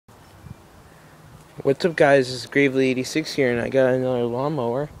What's up, guys? This is Gravely86 here, and I got another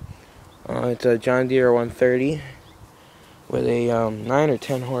lawnmower. It's a John Deere 130 with a 9 or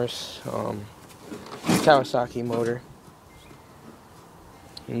 10 horse Kawasaki motor.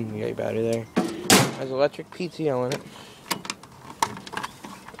 Get your battery there. Has electric PTO in it.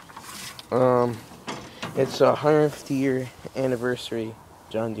 It's a 150-year anniversary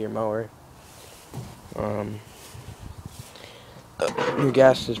John Deere mower. New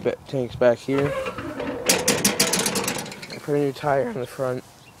gas tank's back here. I put a new tire on the front.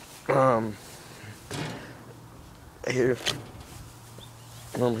 Here's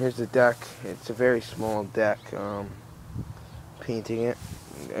the deck. It's a very small deck. Painting it.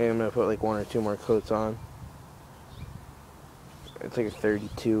 I'm gonna put like 1 or 2 more coats on. It's like a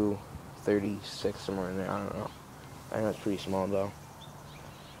 32, 36, somewhere in there. I don't know. I know it's pretty small though.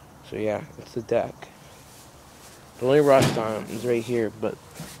 So yeah, it's the deck. The only rust on it is right here, but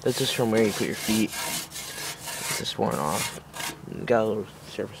that's just from where you put your feet. It's just worn off. Got a little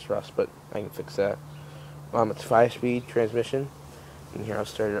surface rust, but I can fix that. It's 5-speed transmission. And here, I'll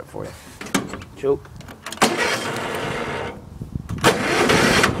start it up for you. Choke.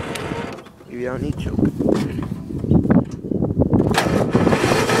 You don't need choke.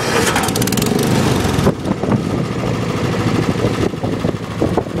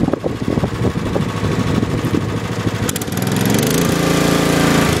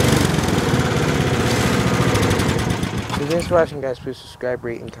 Thanks for watching, guys. Please subscribe,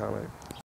 rate, and comment.